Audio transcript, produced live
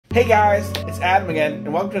Hey guys, it's Adam again,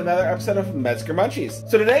 and welcome to another episode of Metzger Munchies.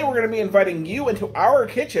 So today we're going to be inviting you into our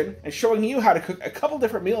kitchen and showing you how to cook a couple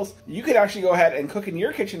different meals you could actually go ahead and cook in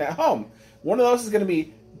your kitchen at home. One of those is going to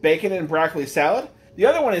be bacon and broccoli salad. The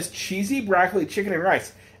other one is cheesy broccoli chicken and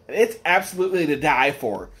rice, and it's absolutely to die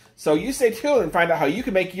for. So you stay tuned and find out how you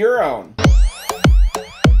can make your own.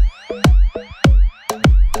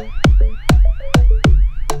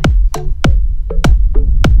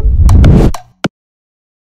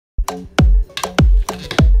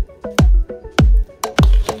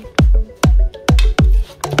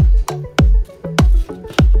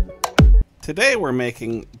 Today we're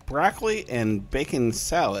making broccoli and bacon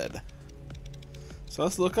salad. So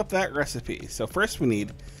let's look up that recipe. So first we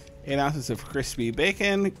need 8 ounces of crispy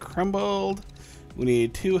bacon, crumbled. We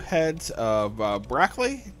need 2 heads of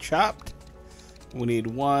broccoli, chopped. We need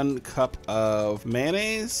 1 cup of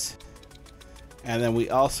mayonnaise. And then we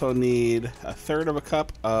also need 1/3 of a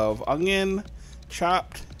cup of onion,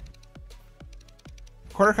 chopped.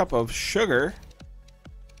 1/4 cup of sugar.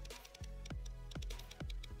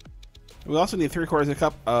 We also need 3/4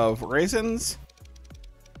 cup of raisins,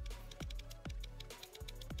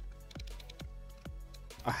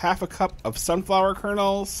 a 1/2 cup of sunflower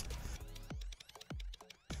kernels,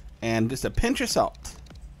 and just a pinch of salt.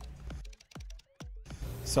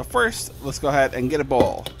 So first, let's go ahead and get a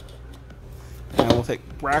bowl. And we'll take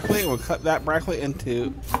broccoli, and we'll cut that broccoli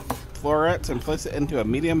into florets and place it into a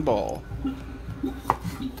medium bowl.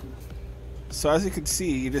 So as you can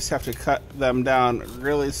see, you just have to cut them down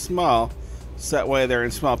really small, so that way they're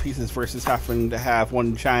in small pieces versus having to have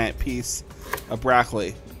one giant piece of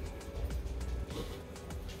broccoli.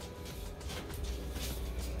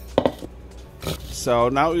 So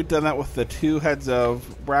now we've done that with the 2 heads of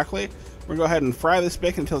broccoli, we're going to go ahead and fry this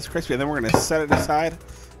bacon until it's crispy, and then we're going to set it aside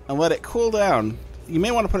and let it cool down. You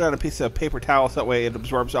may want to put it on a piece of paper towel so that way it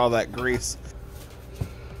absorbs all that grease.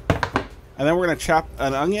 And then we're going to chop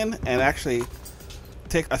an onion and actually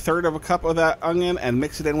take 1/3 of a cup of that onion and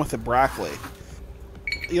mix it in with the broccoli.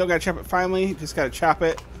 You don't got to chop it finely, you just got to chop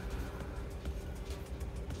it.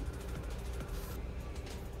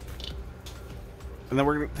 And then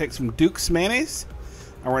we're going to take some Duke's mayonnaise.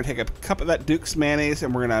 And we're going to take a cup of that Duke's mayonnaise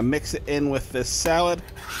and we're going to mix it in with this salad.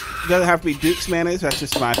 It doesn't have to be Duke's mayonnaise, that's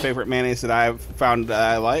just my favorite mayonnaise that I've found that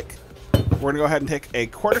I like. We're going to go ahead and take a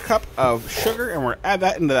 1/4 cup of sugar and we're going to add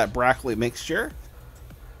that into that broccoli mixture.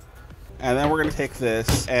 And then we're going to take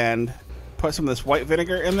this and put some of this white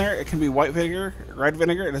vinegar in there. It can be white vinegar, red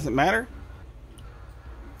vinegar, it doesn't matter.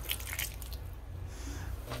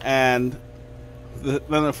 And then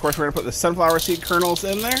of course we're going to put the sunflower seed kernels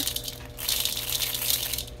in there.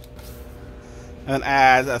 And then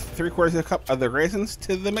add 3/4 cup of the raisins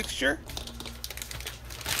to the mixture.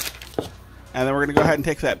 And then we're going to go ahead and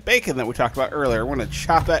take that bacon that we talked about earlier. We're going to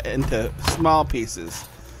chop that into small pieces.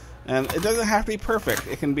 And it doesn't have to be perfect.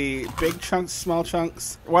 It can be big chunks, small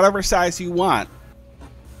chunks, whatever size you want.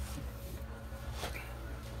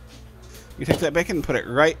 You take that bacon and put it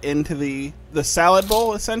right into the salad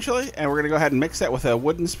bowl, essentially. And we're going to go ahead and mix that with a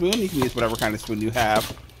wooden spoon. You can use whatever kind of spoon you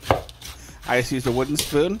have. I just used a wooden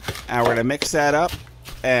spoon. And we're going to mix that up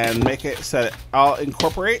and make it so that it all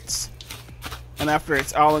incorporates. And after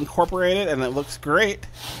it's all incorporated and it looks great,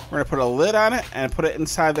 we're going to put a lid on it and put it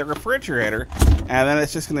inside the refrigerator. And then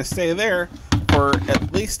it's just going to stay there for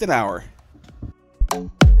at least an hour.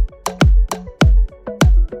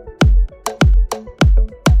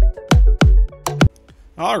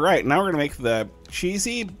 Alright, now we're going to make the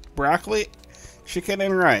cheesy broccoli chicken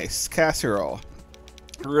and rice casserole.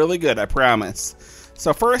 Really good, I promise.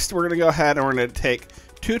 So first we're going to go ahead and we're going to take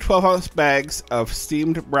 2 12-ounce bags of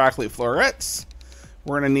steamed broccoli florets.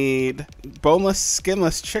 We're going to need boneless,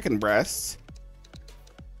 skinless chicken breasts,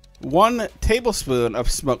 1 tablespoon of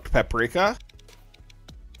smoked paprika,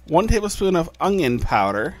 1 tablespoon of onion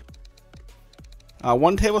powder,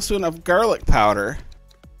 1 tablespoon of garlic powder,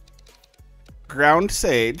 ground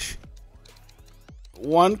sage,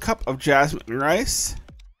 1 cup of jasmine rice,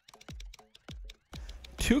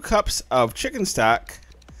 2 cups of chicken stock,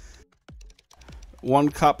 1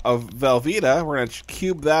 cup of velveeta. We're going to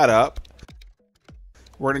cube that up.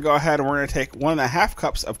 We're going to go ahead and we're going to take 1.5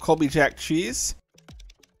 cups of Colby Jack cheese,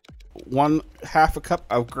 1/2 a cup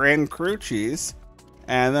of Grand Cru cheese,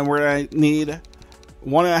 and then we're going to need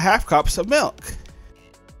 1.5 cups of milk.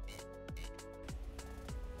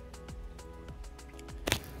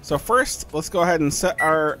 So first, let's go ahead and set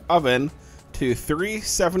our oven to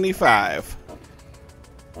 375.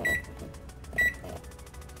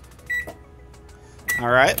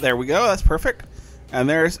 Alright, there we go, that's perfect. And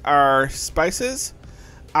there's our spices.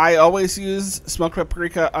 I always use smoked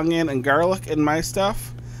paprika, onion, and garlic in my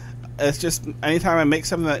stuff. It's just anytime I make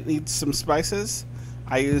something that needs some spices,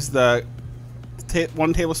 I use the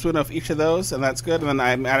 1 tablespoon of each of those, and that's good. And then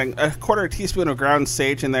I'm adding a 1/4 teaspoon of ground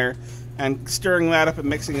sage in there and stirring that up and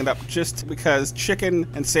mixing it up just because chicken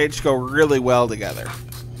and sage go really well together.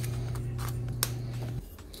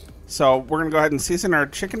 So we're going to go ahead and season our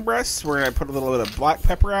chicken breasts. We're going to put a little bit of black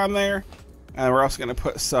pepper on there. And we're also going to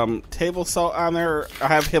put some table salt on there. I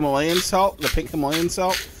have Himalayan salt, the pink Himalayan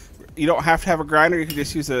salt. You don't have to have a grinder. You can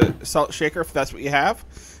just use a salt shaker if that's what you have.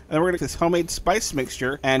 And then we're going to take this homemade spice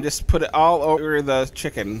mixture and just put it all over the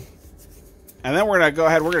chicken. And then we're going to go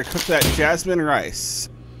ahead, we're going to cook that jasmine rice.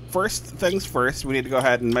 First things first, we need to go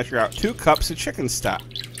ahead and measure out 2 cups of chicken stock.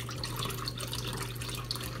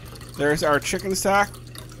 There's our chicken stock.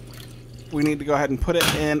 We need to go ahead and put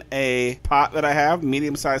it in a pot that I have,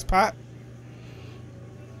 medium-sized pot.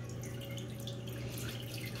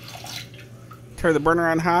 Turn the burner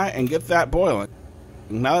on high and get that boiling.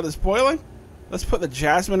 Now that it's boiling, let's put the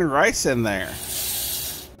jasmine rice in there.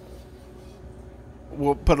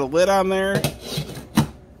 We'll put a lid on there.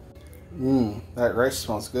 That rice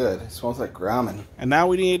smells good. It smells like ramen. And now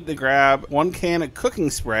we need to grab 1 can of cooking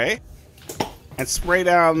spray and spray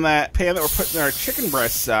down that pan that we're putting our chicken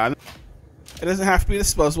breasts on. It doesn't have to be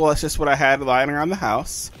disposable. It's just what I had lying around the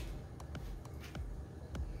house.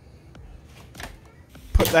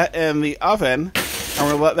 Put that in the oven, and we're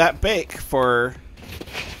going to let that bake for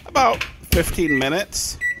about 15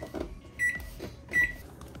 minutes.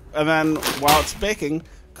 And then while it's baking,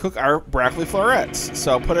 cook our broccoli florets.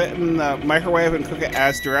 So put it in the microwave and cook it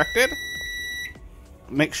as directed.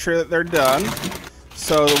 Make sure that they're done.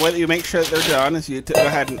 So the way that you make sure that they're done is you go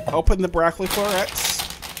ahead and open the broccoli florets,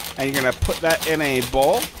 and you're going to put that in a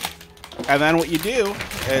bowl. And then what you do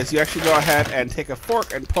is you actually go ahead and take a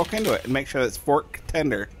fork and poke into it and make sure that it's fork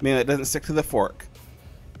tender, meaning it doesn't stick to the fork.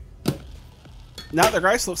 Now the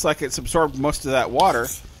rice looks like it's absorbed most of that water.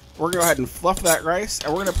 We're going to go ahead and fluff that rice,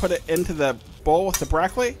 and we're going to put it into the bowl with the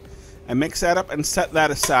broccoli and mix that up and set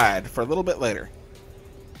that aside for a little bit later.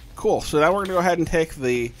 Cool, so now we're going to go ahead and take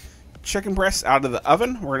the chicken breasts out of the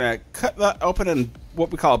oven. We're going to cut that open and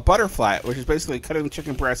what we call a butterfly it, which is basically cutting the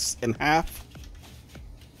chicken breasts in half.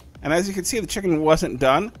 And as you can see, the chicken wasn't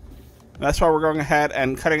done. That's why we're going ahead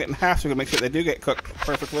and cutting it in half so we can make sure they do get cooked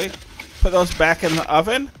perfectly. Put those back in the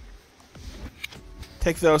oven.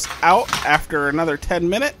 Take those out after another 10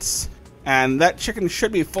 minutes. And that chicken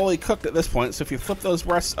should be fully cooked at this point. So if you flip those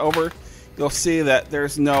breasts over, you'll see that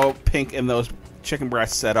there's no pink in those chicken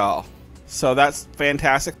breasts at all. So that's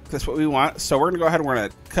fantastic. That's what we want. So we're going to go ahead and we're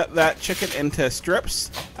going to cut that chicken into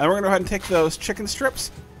strips. And we're going to go ahead and take those chicken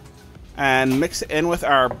strips and mix it in with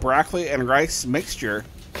our broccoli and rice mixture.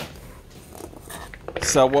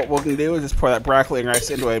 So what we're going to do is just pour that broccoli and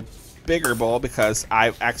rice into a bigger bowl because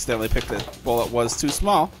I accidentally picked a bowl that was too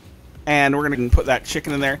small. And we're going to put that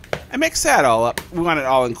chicken in there and mix that all up. We want it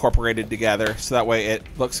all incorporated together so that way it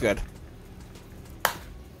looks good.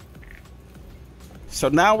 So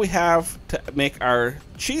now we have to make our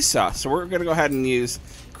cheese sauce. So we're going to go ahead and use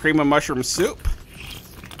cream of mushroom soup.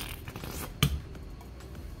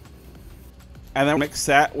 And then mix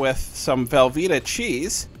that with some Velveeta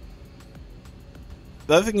cheese.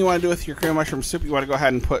 The other thing you want to do with your cream of mushroom soup, you want to go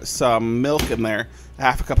ahead and put some milk in there. A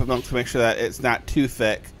half a cup of milk to make sure that it's not too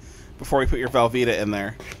thick before you put your Velveeta in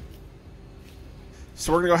there.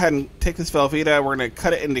 So we're going to go ahead and take this Velveeta. We're going to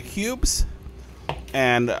cut it into cubes.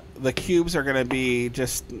 And the cubes are going to be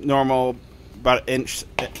just normal, about 1-inch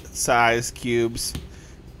size cubes.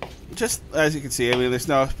 Just as you can see, I mean, there's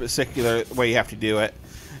no particular way you have to do it.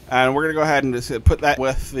 And we're going to go ahead and just put that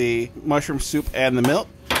with the mushroom soup and the milk.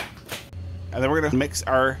 And then we're going to mix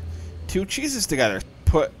our 2 cheeses together.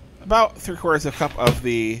 Put about 3/4 cup of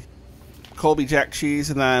the Colby Jack cheese,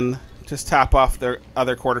 and then just top off the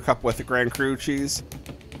other 1/4 cup with the Grand Cru cheese.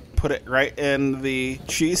 Put it right in the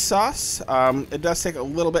cheese sauce. It does take a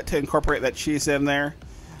little bit to incorporate that cheese in there.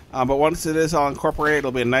 But once it is all incorporated,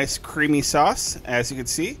 it'll be a nice creamy sauce, as you can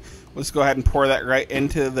see. Let's go ahead and pour that right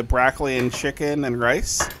into the broccoli and chicken and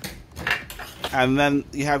rice. And then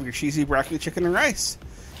you have your cheesy broccoli, chicken, and rice.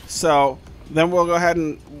 So then we'll go ahead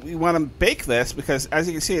and we want to bake this because, as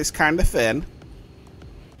you can see, it's kind of thin.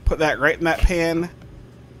 Put that right in that pan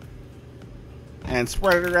and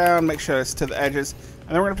spread it around. Make sure it's to the edges.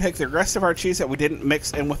 And then we're going to take the rest of our cheese that we didn't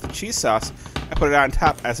mix in with the cheese sauce and put it on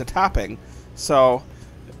top as a topping. So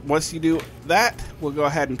once you do that, we'll go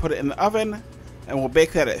ahead and put it in the oven. And we'll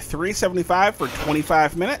bake that at 375 for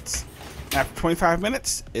 25 minutes. After 25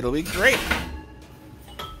 minutes, it'll be great.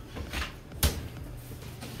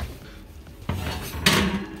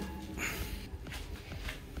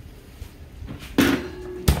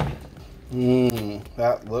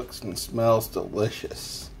 That looks and smells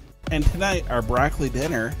delicious. And tonight, our broccoli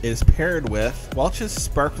dinner is paired with Welch's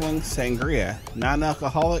Sparkling Sangria,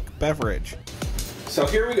 non-alcoholic beverage. So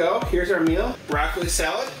here we go. Here's our meal. Broccoli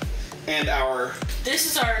salad and our... This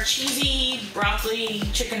is our cheesy broccoli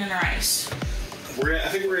chicken and rice. I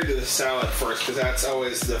think we're going to do the salad first because that's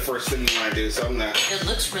always the first thing you want to do. So I'm going to... It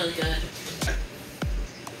looks really good.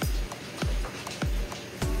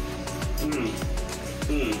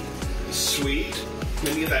 Sweet.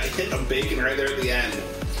 Then you get that hint of bacon right there at the end.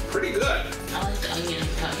 Pretty good. I like the onion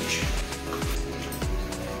punch.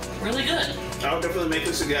 Really good. I'll definitely make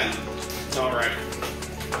this again. Alright.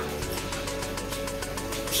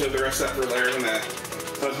 So the rest of that for later. I'm going to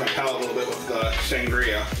cleanse my palate a little bit with the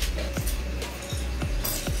sangria.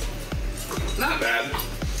 Not bad.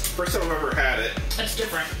 First time I've ever had it. That's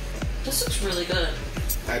different. This looks really good.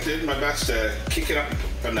 I did my best to kick it up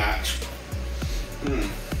a notch.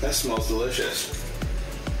 That smells delicious.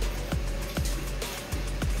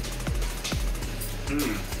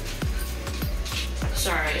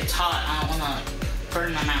 Sorry, it's hot. I don't want to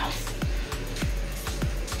burn my mouth.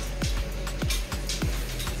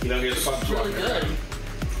 You don't get the puffs. Really good.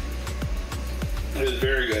 It is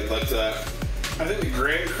very good. Like I think the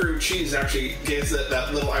Grand Cru cheese actually gives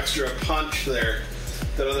that little extra punch there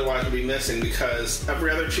that otherwise would be missing because every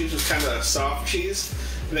other cheese was kind of a soft cheese,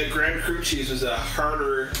 and that Grand Cru cheese was a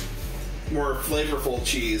harder, more flavorful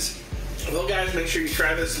cheese. Well, guys, make sure you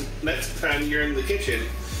try this next time you're in the kitchen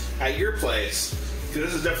at your place, because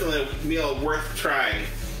this is definitely a meal worth trying,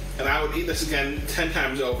 and I would eat this again 10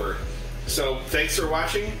 times over. So thanks for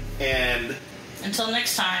watching, and until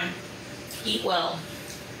next time, eat well.